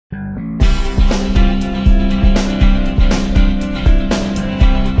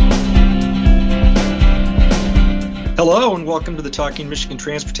Hello and welcome to the Talking Michigan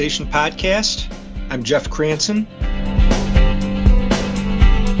Transportation Podcast. I'm Jeff Cranston.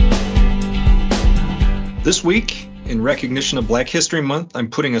 This week, in recognition of Black History Month, I'm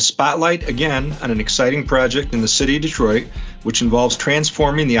putting a spotlight again on an exciting project in the city of Detroit, which involves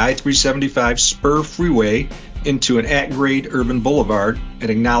transforming the I-375 Spur Freeway into an at-grade urban boulevard and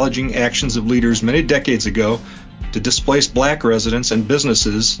acknowledging actions of leaders many decades ago to displace Black residents and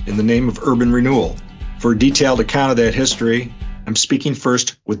businesses in the name of urban renewal. For a detailed account of that history, I'm speaking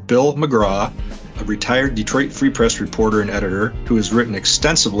first with Bill McGraw, a retired Detroit Free Press reporter and editor who has written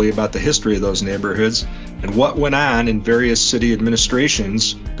extensively about the history of those neighborhoods and what went on in various city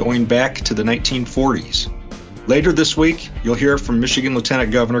administrations going back to the 1940s. Later this week, you'll hear from Michigan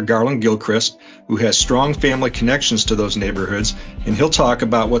Lieutenant Governor Garland Gilchrist, who has strong family connections to those neighborhoods, and he'll talk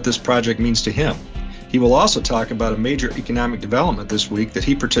about what this project means to him. He will also talk about a major economic development this week that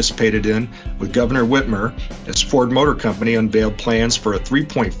he participated in with Governor Whitmer as Ford Motor Company unveiled plans for a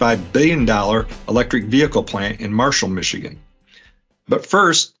 $3.5 billion electric vehicle plant in Marshall, Michigan. But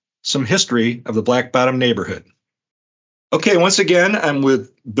first, some history of the Black Bottom neighborhood. Okay, once again, I'm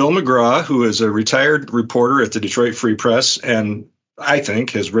with Bill McGraw, who is a retired reporter at the Detroit Free Press and I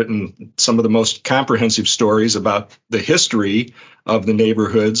think has written some of the most comprehensive stories about the history of the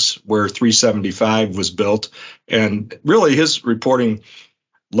neighborhoods where 375 was built. And really his reporting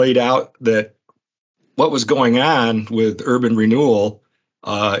laid out that what was going on with urban renewal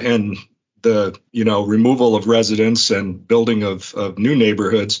and the removal of residents and building of new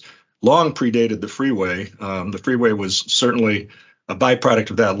neighborhoods long predated the freeway. The freeway was certainly a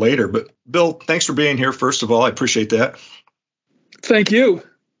byproduct of that later. But Bill, thanks for being here. First of all, I appreciate that. Thank you.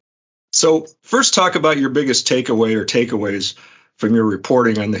 So first, talk about your biggest takeaway or takeaways from your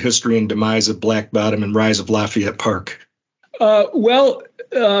reporting on the history and demise of Black Bottom and rise of Lafayette Park. The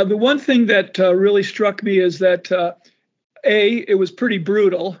one thing that really struck me is that, it was pretty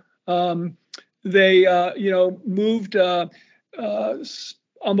brutal. They, moved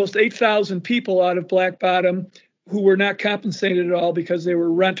almost 8,000 people out of Black Bottom who were not compensated at all because they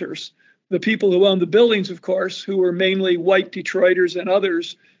were renters. The people who owned the buildings, of course, who were mainly white Detroiters and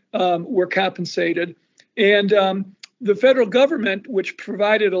others, were compensated. And the federal government, which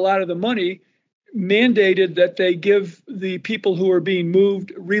provided a lot of the money, mandated that they give the people who were being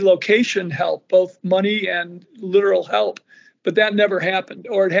moved relocation help, both money and literal help. But that never happened,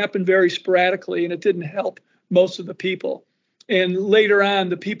 or it happened very sporadically, and it didn't help most of the people. And later on,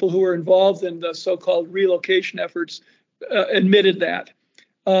 the people who were involved in the so-called relocation efforts admitted that.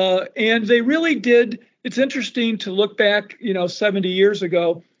 And they really did. It's interesting to look back, 70 years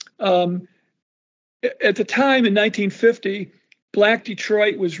ago. At the time in 1950, Black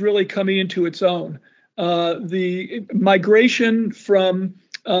Detroit was really coming into its own. The migration from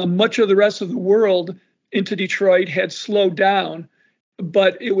much of the rest of the world into Detroit had slowed down,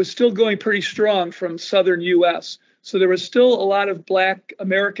 but it was still going pretty strong from southern U.S. So there was still a lot of Black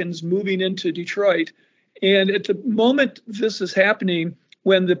Americans moving into Detroit. And at the moment this is happening,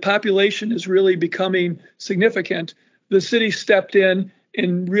 when the population is really becoming significant, the city stepped in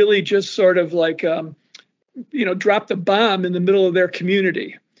and really just sort of like, dropped a bomb in the middle of their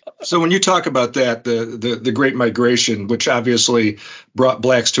community. So when you talk about that, the Great Migration, which obviously brought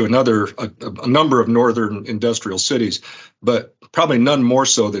Blacks to a number of northern industrial cities, but probably none more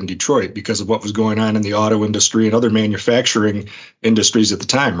so than Detroit because of what was going on in the auto industry and other manufacturing industries at the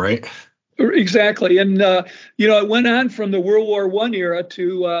time, right? Exactly. And, it went on from the World War I era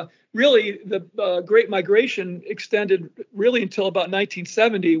to really the Great Migration extended really until about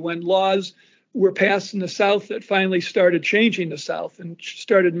 1970, when laws were passed in the South that finally started changing the South and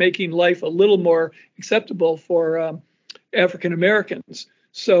started making life a little more acceptable for African Americans.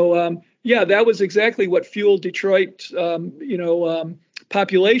 So, that was exactly what fueled Detroit's,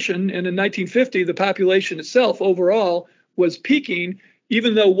 population. And in 1950, the population itself overall was peaking.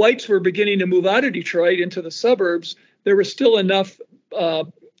 Even though whites were beginning to move out of Detroit into the suburbs, there were still enough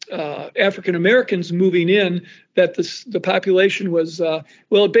African Americans moving in that the population was,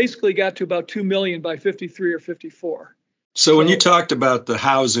 it basically got to about 2 million by 53 or 54. So when you talked about the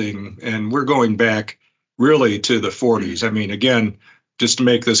housing, and we're going back really to the 40s, I mean, again, just to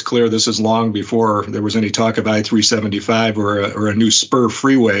make this clear, this is long before there was any talk of I-375 or a new spur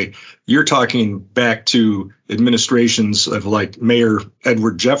freeway. You're talking back to administrations of like Mayor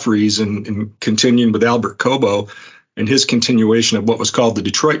Edward Jeffries and continuing with Albert Cobo and his continuation of what was called the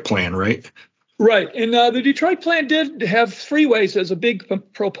Detroit Plan, right? Right. And the Detroit Plan did have freeways as a big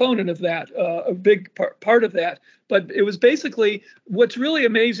proponent of that, a big part of that. But it was basically, what's really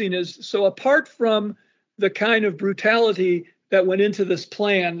amazing is, so apart from the kind of brutality that went into this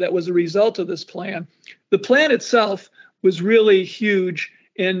plan that was a result of this plan, the plan itself was really huge.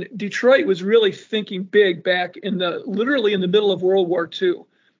 And Detroit was really thinking big back literally in the middle of World War II.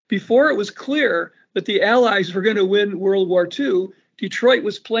 Before it was clear that the Allies were going to win World War II, Detroit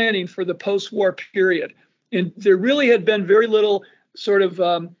was planning for the post-war period. And there really had been very little sort of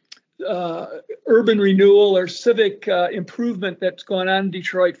urban renewal or civic improvement that's gone on in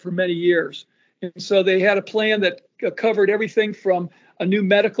Detroit for many years. And so they had a plan that covered everything from a new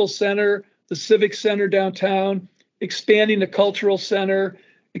medical center, the civic center downtown, expanding the cultural center,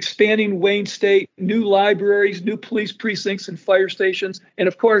 expanding Wayne State, new libraries, new police precincts and fire stations. And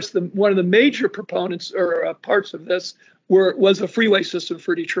of course, one of the major proponents or parts of this was a freeway system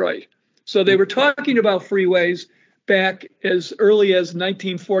for Detroit. So they were talking about freeways back as early as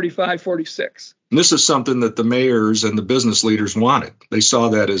 1945, 46. And this is something that the mayors and the business leaders wanted. They saw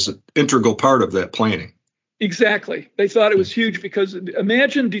that as an integral part of that planning. Exactly. They thought it was huge because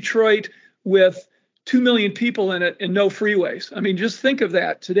imagine Detroit with 2 million people in it and no freeways. I mean, just think of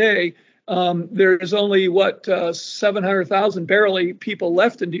that. Today, there's only, 700,000 barely people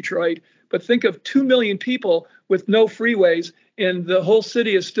left in Detroit. But think of 2 million people with no freeways, and the whole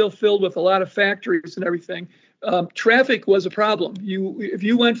city is still filled with a lot of factories and everything. Traffic was a problem. If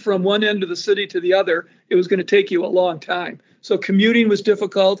you went from one end of the city to the other, it was going to take you a long time. So commuting was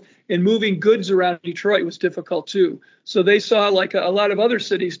difficult, and moving goods around Detroit was difficult too. So they saw, like a lot of other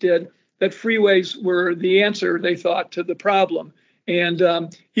cities did, that freeways were the answer, they thought, to the problem.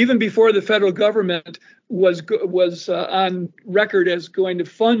 And even before the federal government was on record as going to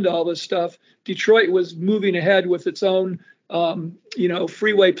fund all this stuff, Detroit was moving ahead with its own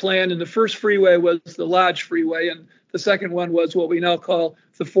freeway plan. And the first freeway was the Lodge Freeway, and the second one was what we now call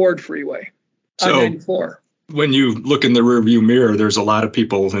the Ford Freeway on 94. When you look in the rearview mirror, there's a lot of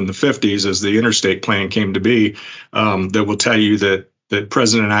people in the 50s, as the interstate plan came to be, that will tell you that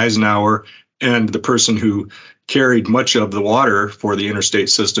President Eisenhower and the person who carried much of the water for the interstate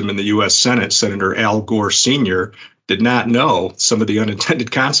system in the U.S. Senate, Senator Al Gore Sr., did not know some of the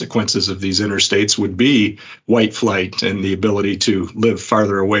unintended consequences of these interstates would be white flight and the ability to live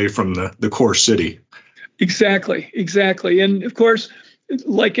farther away from the core city. Exactly. And of course,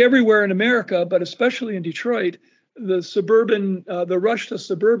 like everywhere in America, but especially in Detroit, the rush to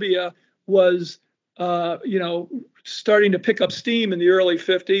suburbia was, starting to pick up steam in the early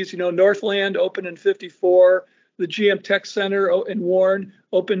 50s. Northland opened in 54. The GM Tech Center in Warren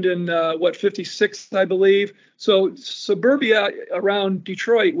opened in 56, I believe. So suburbia around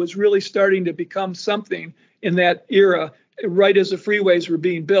Detroit was really starting to become something in that era, right as the freeways were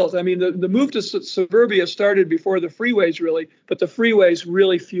being built. I mean, the move to suburbia started before the freeways really, but the freeways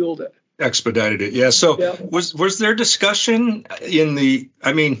really fueled it. Expedited it, yeah. So yeah. Was there discussion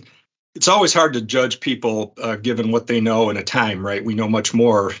it's always hard to judge people given what they know in a time, right? We know much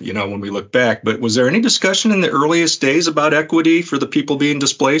more, when we look back. But was there any discussion in the earliest days about equity for the people being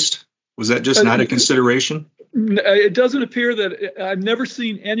displaced? Was that just not a consideration? It doesn't appear that I've never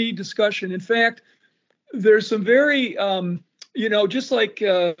seen any discussion. In fact, there's some very, just like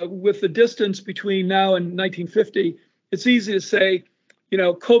with the distance between now and 1950, it's easy to say,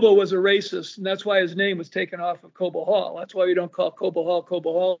 Cobo was a racist, and that's why his name was taken off of Cobo Hall. That's why we don't call Cobo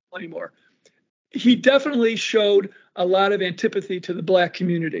Hall anymore. He definitely showed a lot of antipathy to the Black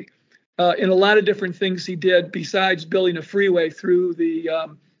community in a lot of different things he did besides building a freeway through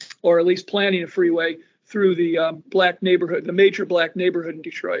or at least planning a freeway through the Black neighborhood, the major Black neighborhood in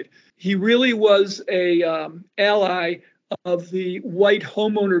Detroit. He really was a ally of the white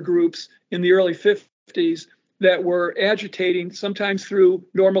homeowner groups in the early 50s that were agitating, sometimes through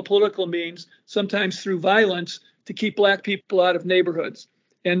normal political means, sometimes through violence, to keep Black people out of neighborhoods.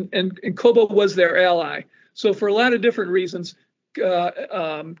 And Cobo was their ally. So for a lot of different reasons,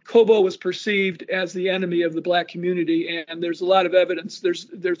 Cobo was perceived as the enemy of the Black community, and there's a lot of evidence.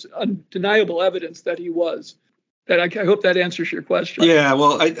 There's undeniable evidence that he was. I hope that answers your question. Yeah,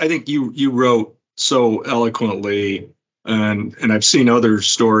 well, I think you wrote so eloquently. And I've seen other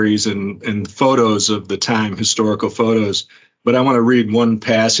stories and photos of the time, historical photos. But I want to read one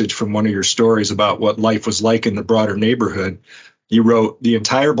passage from one of your stories about what life was like in the broader neighborhood. You wrote, "The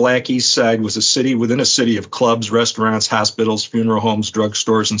entire Black East Side was a city within a city of clubs, restaurants, hospitals, funeral homes,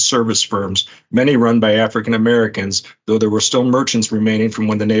 drugstores, and service firms, many run by African Americans, though there were still merchants remaining from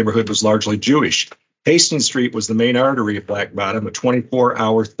when the neighborhood was largely Jewish. Hastings Street was the main artery of Black Bottom, a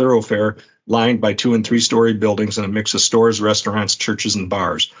 24-hour thoroughfare lined by 2- and 3-story buildings and a mix of stores, restaurants, churches, and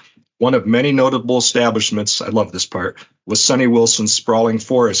bars. One of many notable establishments, I love this part, was Sonny Wilson's sprawling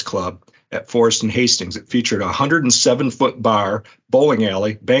Forest Club at Forest and Hastings. It featured a 107-foot bar, bowling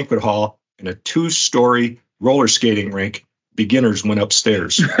alley, banquet hall, and a 2-story roller skating rink. Beginners went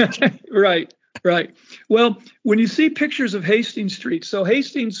upstairs." Right. Right. Well, when you see pictures of Hastings Street, so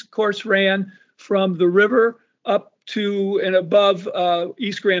Hastings, of course, ran from the river up to and above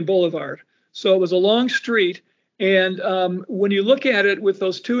East Grand Boulevard. So it was a long street. And when you look at it with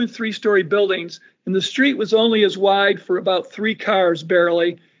those 2- and 3-story buildings, and the street was only as wide for about 3 cars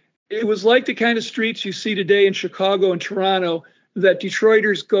barely, it was like the kind of streets you see today in Chicago and Toronto that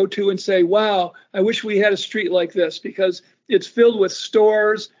Detroiters go to and say, wow, I wish we had a street like this, because it's filled with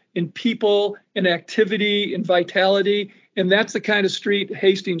stores and people and activity and vitality. And that's the kind of street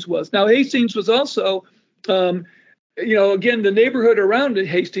Hastings was. Now, Hastings was also, again, the neighborhood around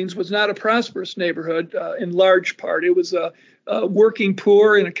Hastings was not a prosperous neighborhood in large part. It was a working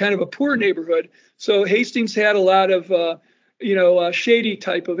poor and a kind of a poor neighborhood. So Hastings had a lot of, shady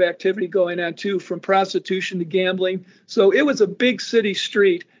type of activity going on, too, from prostitution to gambling. So it was a big city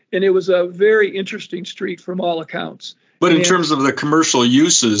street, and it was a very interesting street from all accounts. But in terms of the commercial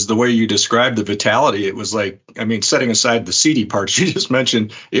uses, the way you described the vitality, it was like, setting aside the seedy parts you just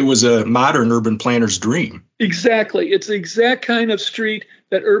mentioned, it was a modern urban planner's dream. Exactly. It's the exact kind of street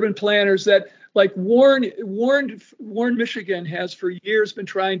that urban planners like Warren, Michigan has for years been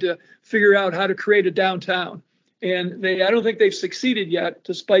trying to figure out how to create a downtown. And I don't think they've succeeded yet,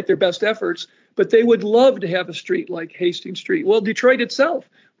 despite their best efforts, but they would love to have a street like Hastings Street. Well, Detroit itself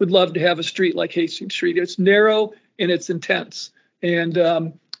would love to have a street like Hastings Street. It's narrow and it's intense. And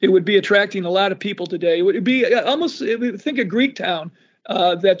it would be attracting a lot of people today. It would be think a Greek town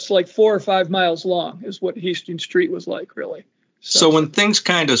that's like 4 or 5 miles long is what Hastings Street was like, really. So when things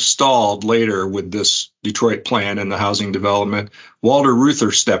kind of stalled later with this Detroit plan and the housing development, Walter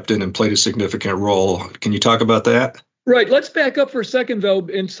Reuther stepped in and played a significant role. Can you talk about that? Right. Let's back up for a second, though,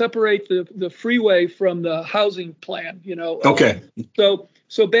 and separate the freeway from the housing plan. Okay.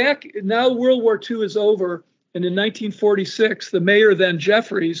 So back now, World War II is over. And in 1946, the mayor then,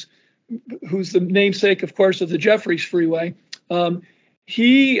 Jeffries, who's the namesake, of course, of the Jeffries Freeway,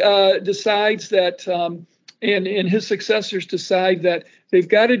 he decides that, and his successors decide that they've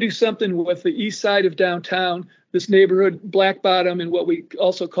got to do something with the east side of downtown, this neighborhood, Black Bottom, and what we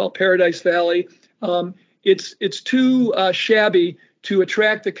also call Paradise Valley. It's too shabby to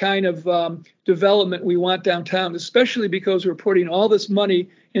attract the kind of development we want downtown, especially because we're putting all this money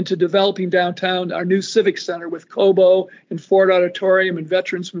into developing downtown, our new Civic Center with Cobo and Ford Auditorium and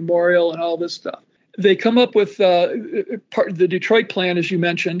Veterans Memorial and all this stuff. They come up with part of the Detroit plan, as you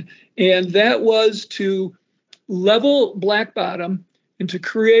mentioned, and that was to level Black Bottom and to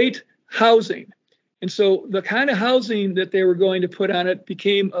create housing. And so the kind of housing that they were going to put on it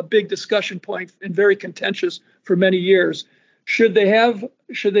became a big discussion point and very contentious for many years. Should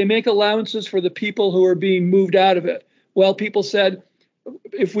they make allowances for the people who are being moved out of it? Well, people said,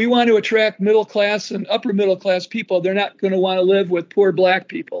 if we want to attract middle class and upper middle class people, they're not going to want to live with poor black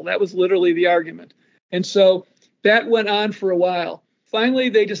people. That was literally the argument. And so that went on for a while. Finally,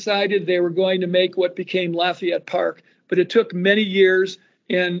 they decided they were going to make what became Lafayette Park, but it took many years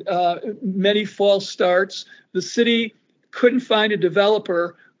and many false starts. The city couldn't find a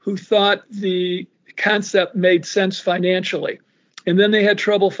developer who thought the concept made sense financially. And then they had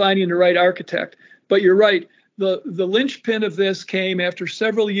trouble finding the right architect. But you're right. The linchpin of this came after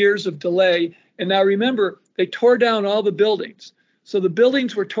several years of delay. And now remember, they tore down all the buildings. So the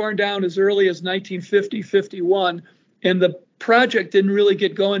buildings were torn down as early as 1950, 51. And the project didn't really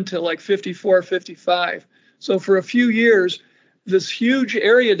get going till like 54, 55. So for a few years, this huge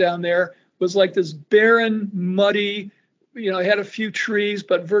area down there was like this barren, muddy, it had a few trees,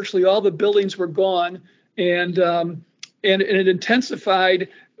 but virtually all the buildings were gone. And it intensified.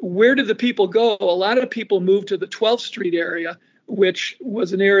 Where did the people go? A lot of people moved to the 12th Street area, which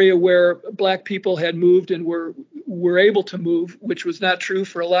was an area where black people had moved and were able to move, which was not true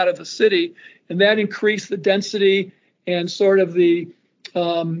for a lot of the city. And that increased the density and sort of the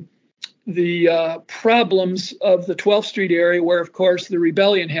problems of the 12th Street area, where, of course, the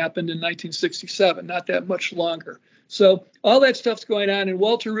rebellion happened in 1967, not that much longer. So all that stuff's going on. And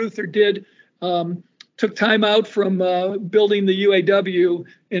Walter Reuther took time out from building the UAW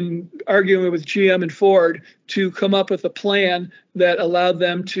and arguing with GM and Ford to come up with a plan that allowed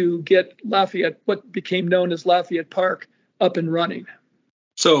them to get Lafayette, what became known as Lafayette Park, up and running.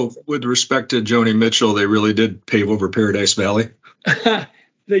 So with respect to Joni Mitchell, they really did pave over Paradise Valley?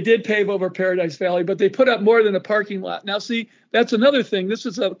 They did pave over Paradise Valley, but they put up more than a parking lot. Now, see, that's another thing. This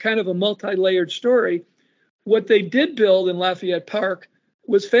is a kind of a multi-layered story. What they did build in Lafayette Park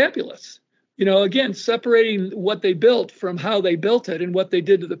was fabulous. Again, separating what they built from how they built it and what they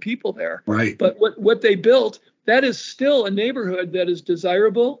did to the people there. Right. But what they built, that is still a neighborhood that is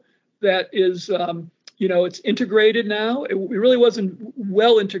desirable, that is, It's integrated now. It really wasn't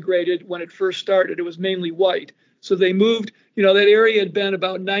well integrated when it first started. It was mainly white. So they moved, that area had been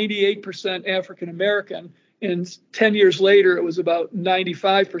about 98% African American, and 10 years later, it was about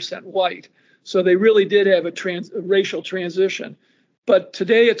 95% white. So they really did have a racial transition. But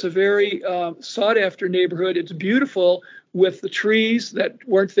today, it's a very sought after neighborhood. It's beautiful with the trees that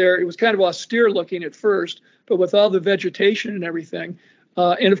weren't there. It was kind of austere looking at first, but with all the vegetation and everything.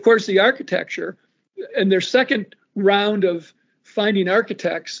 And of course, the architecture. In their second round of finding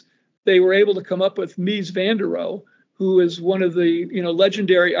architects, they were able to come up with Mies van der Rohe, who is one of the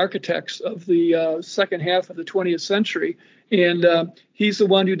legendary architects of the second half of the 20th century. And he's the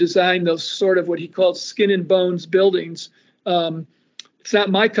one who designed those sort of what he called skin and bones buildings. It's not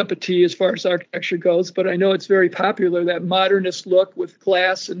my cup of tea as far as architecture goes, but I know it's very popular, that modernist look with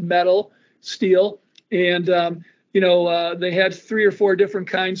glass and metal, steel. And, they had 3 or 4 different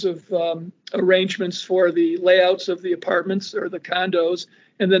kinds of arrangements for the layouts of the apartments or the condos.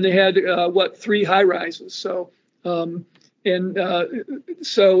 And then they had, 3 high rises. So,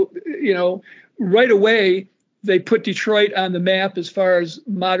 right away, they put Detroit on the map as far as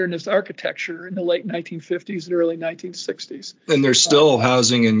modernist architecture in the late 1950s and early 1960s. And there's still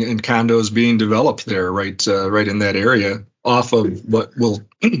housing and condos being developed there, right in that area, off of what will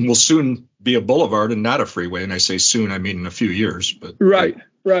soon be a boulevard and not a freeway. And I say soon, I mean in a few years. But right.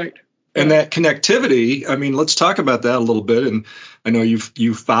 And that connectivity, I mean, let's talk about that a little bit. And I know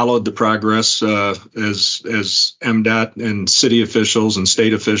you've followed the progress as MDOT and city officials and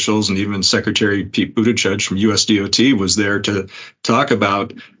state officials, and even Secretary Pete Buttigieg from USDOT was there to talk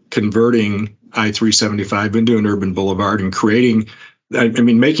about converting I-375 into an urban boulevard and creating,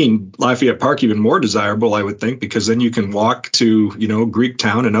 making Lafayette Park even more desirable, I would think, because then you can walk to,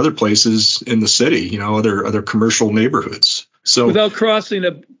 Greektown and other places in the city, other commercial neighborhoods. So without crossing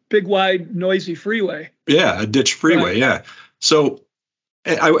a big, wide, noisy freeway. Yeah, a ditch freeway. Right. Yeah. So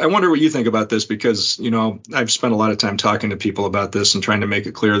I wonder what you think about this, because, I've spent a lot of time talking to people about this and trying to make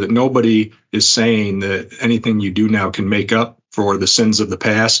it clear that nobody is saying that anything you do now can make up for the sins of the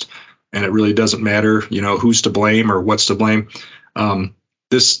past. And it really doesn't matter, who's to blame or what's to blame.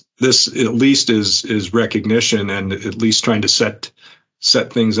 This at least is recognition, and at least trying to set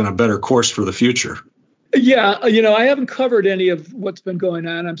things on a better course for the future. Yeah, I haven't covered any of what's been going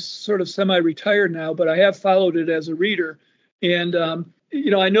on. I'm sort of semi-retired now, but I have followed it as a reader. And,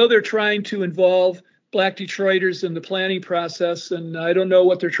 I know they're trying to involve Black Detroiters in the planning process, and I don't know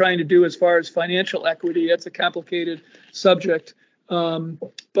what they're trying to do as far as financial equity. That's a complicated subject.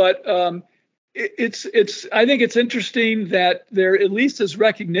 But I think it's interesting that there at least is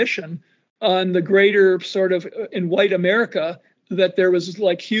recognition on the greater sort of in white America that there was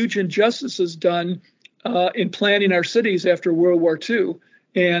like huge injustices done in planning our cities after World War II,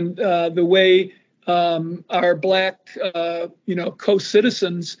 and the way our Black,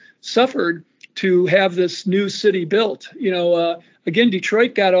 co-citizens suffered to have this new city built. Again,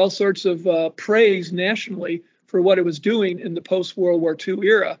 Detroit got all sorts of praise nationally for what it was doing in the post-World War II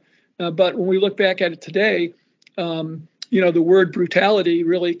era. But when we look back at it today, the word brutality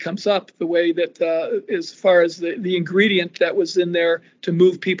really comes up, the way that as far as the ingredient that was in there to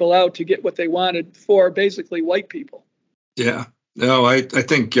move people out to get what they wanted for basically white people. Yeah, no, I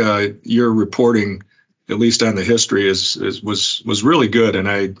think your reporting, at least on the history, was really good, and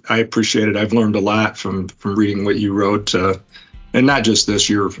I appreciate it. I've learned a lot from reading what you wrote, and not just this,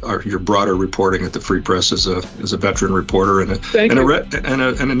 your broader reporting at the Free Press as a veteran reporter and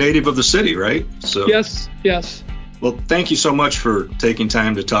a native of the city, right? So yes. Well, thank you so much for taking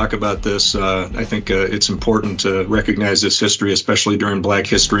time to talk about this. I think it's important to recognize this history, especially during Black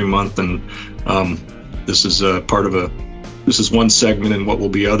History Month. And this is this is one segment in what will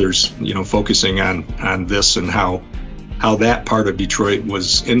be others, focusing on this and how that part of Detroit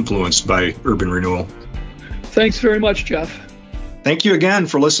was influenced by urban renewal. Thanks very much, Jeff. Thank you again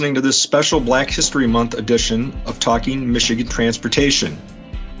for listening to this special Black History Month edition of Talking Michigan Transportation.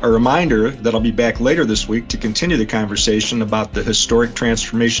 A reminder that I'll be back later this week to continue the conversation about the historic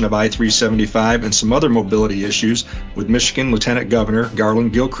transformation of I-375 and some other mobility issues with Michigan Lieutenant Governor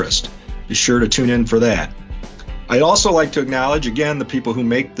Garland Gilchrist. Be sure to tune in for that. I'd also like to acknowledge again the people who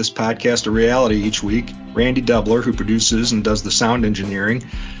make this podcast a reality each week: Randy Dubler, who produces and does the sound engineering,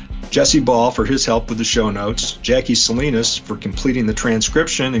 Jesse Ball for his help with the show notes, Jackie Salinas for completing the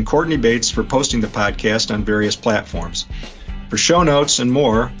transcription, and Courtney Bates for posting the podcast on various platforms. For show notes and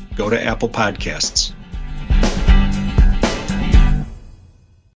more, go to Apple Podcasts.